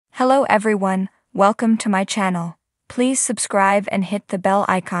Hello everyone, welcome to my channel. Please subscribe and hit the bell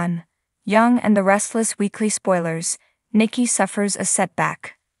icon. Young and the Restless weekly spoilers. Nikki suffers a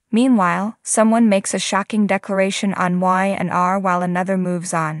setback. Meanwhile, someone makes a shocking declaration on Y&R while another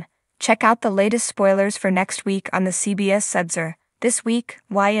moves on. Check out the latest spoilers for next week on the CBS Sudsr. This week,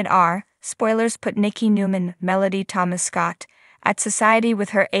 Y&R, spoilers put Nikki Newman, Melody Thomas Scott, at society with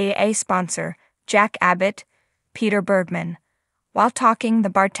her AA sponsor, Jack Abbott, Peter Bergman. While talking, the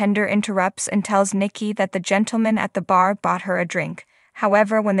bartender interrupts and tells Nikki that the gentleman at the bar bought her a drink.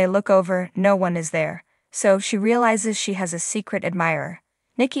 However, when they look over, no one is there. So she realizes she has a secret admirer.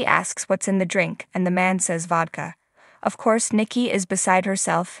 Nikki asks what's in the drink, and the man says vodka. Of course, Nikki is beside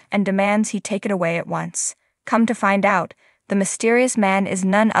herself and demands he take it away at once. Come to find out, the mysterious man is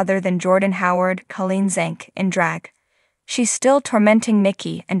none other than Jordan Howard, Colleen Zank, in drag. She's still tormenting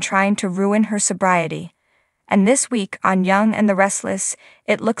Nikki and trying to ruin her sobriety. And this week on Young and the Restless,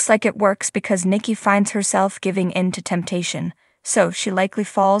 it looks like it works because Nikki finds herself giving in to temptation, so she likely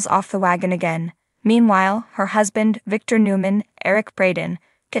falls off the wagon again. Meanwhile, her husband, Victor Newman, Eric Braeden,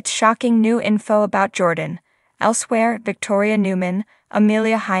 gets shocking new info about Jordan. Elsewhere, Victoria Newman,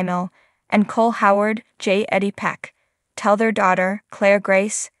 Amelia Heimel, and Cole Howard, J. Eddie Peck, tell their daughter, Claire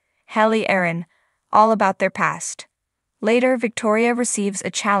Grace, Hallie Aaron, all about their past. Later, Victoria receives a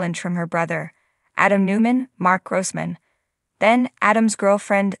challenge from her brother, Adam Newman, Mark Grossman. Then, Adam's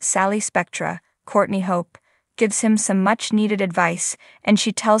girlfriend, Sally Spectra, Courtney Hope, gives him some much-needed advice, and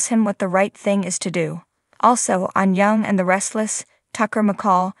she tells him what the right thing is to do. Also, on Young and the Restless, Tucker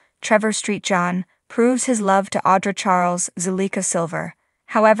McCall, Trevor Street John, proves his love to Audra Charles, Zuleika Silver.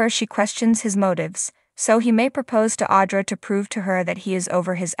 However, she questions his motives, so he may propose to Audra to prove to her that he is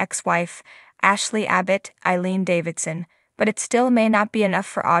over his ex-wife, Ashley Abbott, Eileen Davidson, but it still may not be enough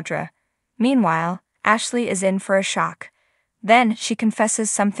for Audra. Meanwhile, Ashley is in for a shock. Then she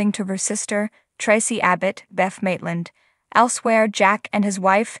confesses something to her sister, Tracy Abbott, Beth Maitland. Elsewhere, Jack and his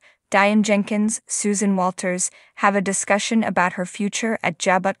wife, Diane Jenkins, Susan Walters, have a discussion about her future at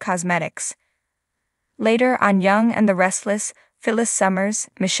Jabot Cosmetics. Later on Young and the Restless, Phyllis Summers,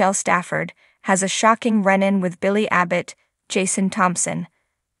 Michelle Stafford, has a shocking run-in with Billy Abbott, Jason Thompson.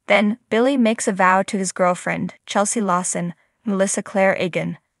 Then, Billy makes a vow to his girlfriend, Chelsea Lawson, Melissa Claire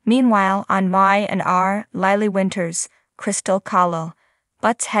Egan. Meanwhile, on Y&R, Lily Winters, Crystal Cowell,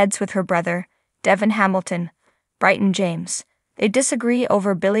 butts heads with her brother, Devin Hamilton, Brighton James. They disagree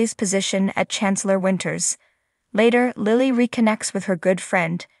over Billy's position at Chancellor Winters. Later, Lily reconnects with her good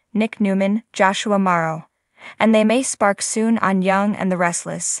friend, Nick Newman, Joshua Morrow, and they may spark soon on Young and the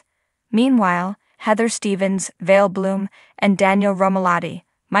Restless. Meanwhile, Heather Stevens, Vale Bloom, and Daniel Romalotti,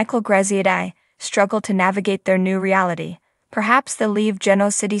 Michael Graziadei, struggle to navigate their new reality. Perhaps they'll leave Geno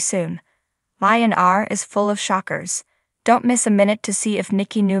City soon. Y&R is full of shockers. Don't miss a minute to see if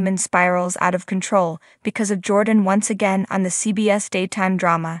Nikki Newman spirals out of control because of Jordan once again on the CBS daytime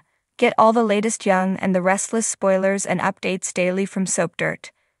drama. Get all the latest Young and the Restless spoilers and updates daily from Soap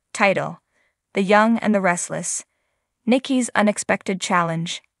Dirt. Title: The Young and the Restless. Nikki's unexpected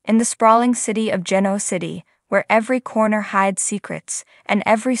challenge. In the sprawling city of Geno City, where every corner hides secrets and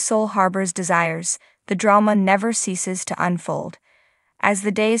every soul harbors desires, the drama never ceases to unfold. As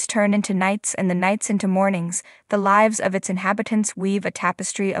the days turn into nights and the nights into mornings, the lives of its inhabitants weave a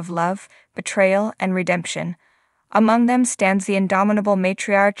tapestry of love, betrayal, and redemption. Among them stands the indomitable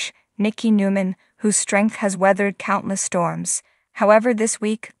matriarch, Nikki Newman, whose strength has weathered countless storms. However, this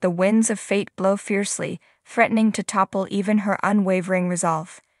week, the winds of fate blow fiercely, threatening to topple even her unwavering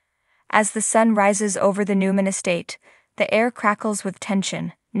resolve. As the sun rises over the Newman estate, the air crackles with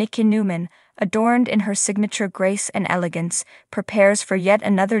tension. Nikki Newman, adorned in her signature grace and elegance, prepares for yet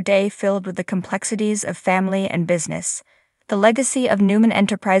another day filled with the complexities of family and business. The legacy of Newman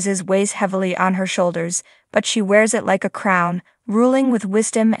Enterprises weighs heavily on her shoulders, but she wears it like a crown, ruling with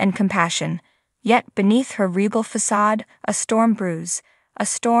wisdom and compassion. Yet beneath her regal facade, a storm brews, a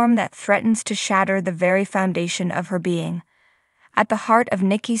storm that threatens to shatter the very foundation of her being. At the heart of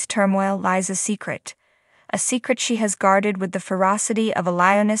Nikki's turmoil lies a secret she has guarded with the ferocity of a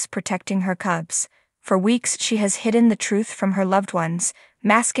lioness protecting her cubs. For weeks she has hidden the truth from her loved ones,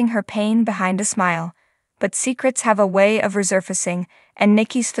 masking her pain behind a smile. But secrets have a way of resurfacing, and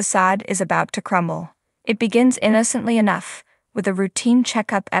Nikki's facade is about to crumble. It begins innocently enough, with a routine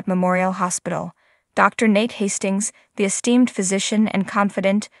checkup at Memorial Hospital. Dr. Nate Hastings, the esteemed physician and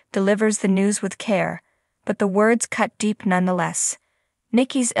confidant, delivers the news with care, but the words cut deep nonetheless.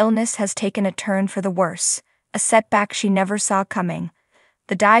 Nikki's illness has taken a turn for the worse, a setback she never saw coming.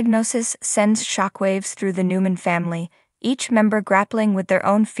 The diagnosis sends shockwaves through the Newman family, each member grappling with their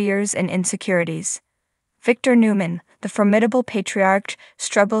own fears and insecurities. Victor Newman, the formidable patriarch,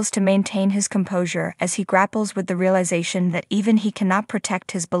 struggles to maintain his composure as he grapples with the realization that even he cannot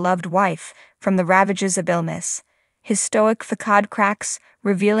protect his beloved wife from the ravages of illness. His stoic facade cracks,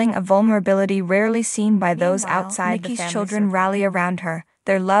 revealing a vulnerability rarely seen by those outside the family. Nikki's children rally around her,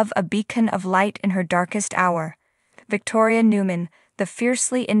 their love a beacon of light in her darkest hour. Victoria Newman, the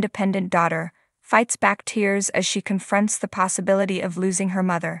fiercely independent daughter, fights back tears as she confronts the possibility of losing her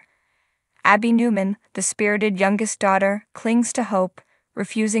mother. Abby Newman, the spirited youngest daughter, clings to hope,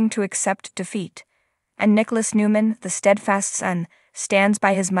 refusing to accept defeat. And Nicholas Newman, the steadfast son, stands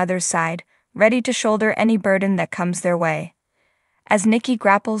by his mother's side, ready to shoulder any burden that comes their way. As Nikki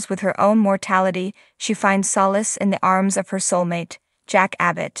grapples with her own mortality, she finds solace in the arms of her soulmate, Jack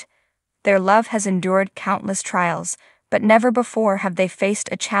Abbott. Their love has endured countless trials, but never before have they faced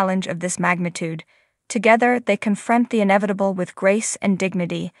a challenge of this magnitude. Together, they confront the inevitable with grace and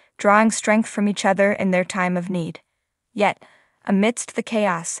dignity, drawing strength from each other in their time of need. Yet, amidst the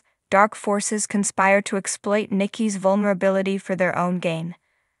chaos, dark forces conspire to exploit Nikki's vulnerability for their own gain.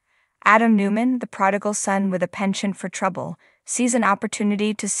 Adam Newman, the prodigal son with a penchant for trouble, sees an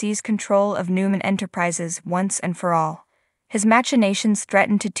opportunity to seize control of Newman Enterprises once and for all. His machinations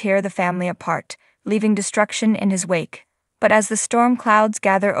threaten to tear the family apart, leaving destruction in his wake. But as the storm clouds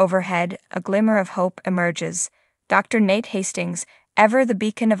gather overhead, a glimmer of hope emerges. Dr. Nate Hastings, ever the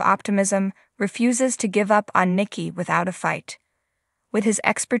beacon of optimism, refuses to give up on Nikki without a fight. With his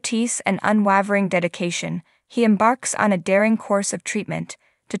expertise and unwavering dedication, he embarks on a daring course of treatment,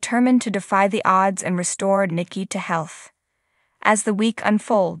 determined to defy the odds and restore Nikki to health. As the week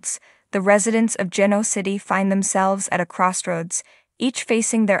unfolds, the residents of Genoa City find themselves at a crossroads, each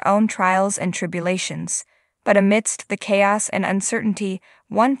facing their own trials and tribulations. But amidst the chaos and uncertainty,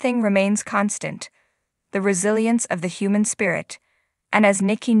 one thing remains constant: the resilience of the human spirit. And as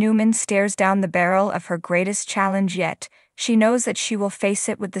Nikki Newman stares down the barrel of her greatest challenge yet, she knows that she will face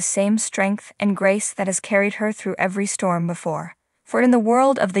it with the same strength and grace that has carried her through every storm before. For in the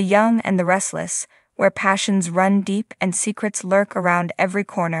world of the young and the restless, where passions run deep and secrets lurk around every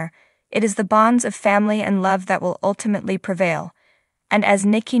corner, it is the bonds of family and love that will ultimately prevail. And as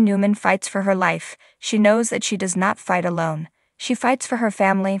Nikki Newman fights for her life, she knows that she does not fight alone. She fights for her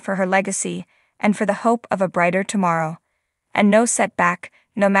family, for her legacy, and for the hope of a brighter tomorrow. And no setback,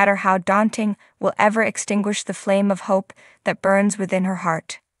 no matter how daunting, will ever extinguish the flame of hope that burns within her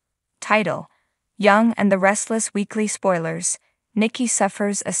heart. Title: Young and the Restless Weekly Spoilers. Nikki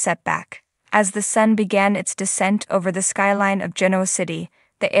suffers a setback. As the sun began its descent over the skyline of Genoa City,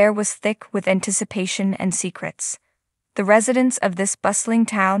 the air was thick with anticipation and secrets. The residents of this bustling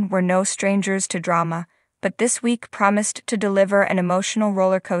town were no strangers to drama, but this week promised to deliver an emotional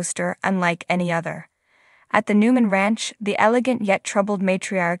roller coaster unlike any other. At the Newman Ranch, the elegant yet troubled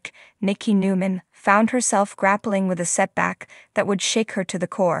matriarch, Nikki Newman, found herself grappling with a setback that would shake her to the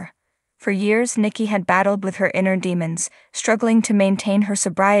core. For years, Nikki had battled with her inner demons, struggling to maintain her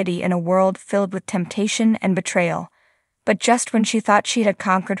sobriety in a world filled with temptation and betrayal. But just when she thought she had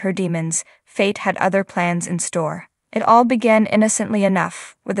conquered her demons, fate had other plans in store. It all began innocently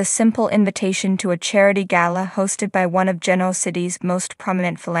enough, with a simple invitation to a charity gala hosted by one of Genoa City's most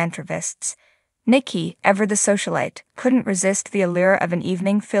prominent philanthropists. Nikki, ever the socialite, couldn't resist the allure of an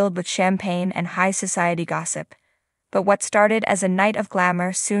evening filled with champagne and high society gossip. But what started as a night of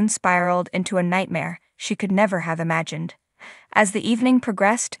glamour soon spiraled into a nightmare she could never have imagined. As the evening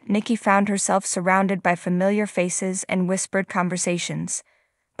progressed, Nikki found herself surrounded by familiar faces and whispered conversations.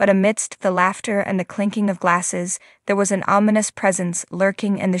 But amidst the laughter and the clinking of glasses, there was an ominous presence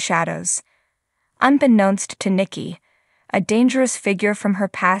lurking in the shadows. Unbeknownst to Nikki, a dangerous figure from her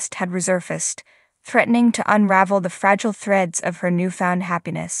past had resurfaced, threatening to unravel the fragile threads of her newfound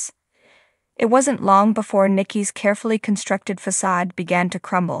happiness. It wasn't long before Nikki's carefully constructed facade began to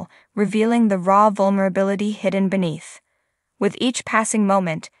crumble, revealing the raw vulnerability hidden beneath. With each passing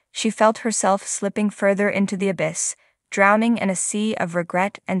moment, she felt herself slipping further into the abyss, drowning in a sea of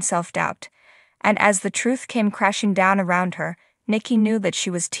regret and self-doubt. And as the truth came crashing down around her, Nikki knew that she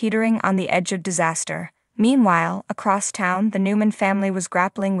was teetering on the edge of disaster. Meanwhile, across town, the Newman family was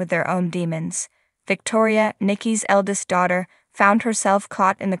grappling with their own demons. Victoria, Nikki's eldest daughter, found herself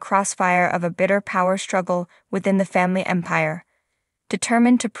caught in the crossfire of a bitter power struggle within the family empire.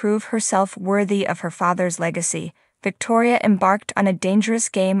 Determined to prove herself worthy of her father's legacy, Victoria embarked on a dangerous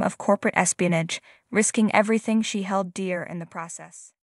game of corporate espionage, risking everything she held dear in the process.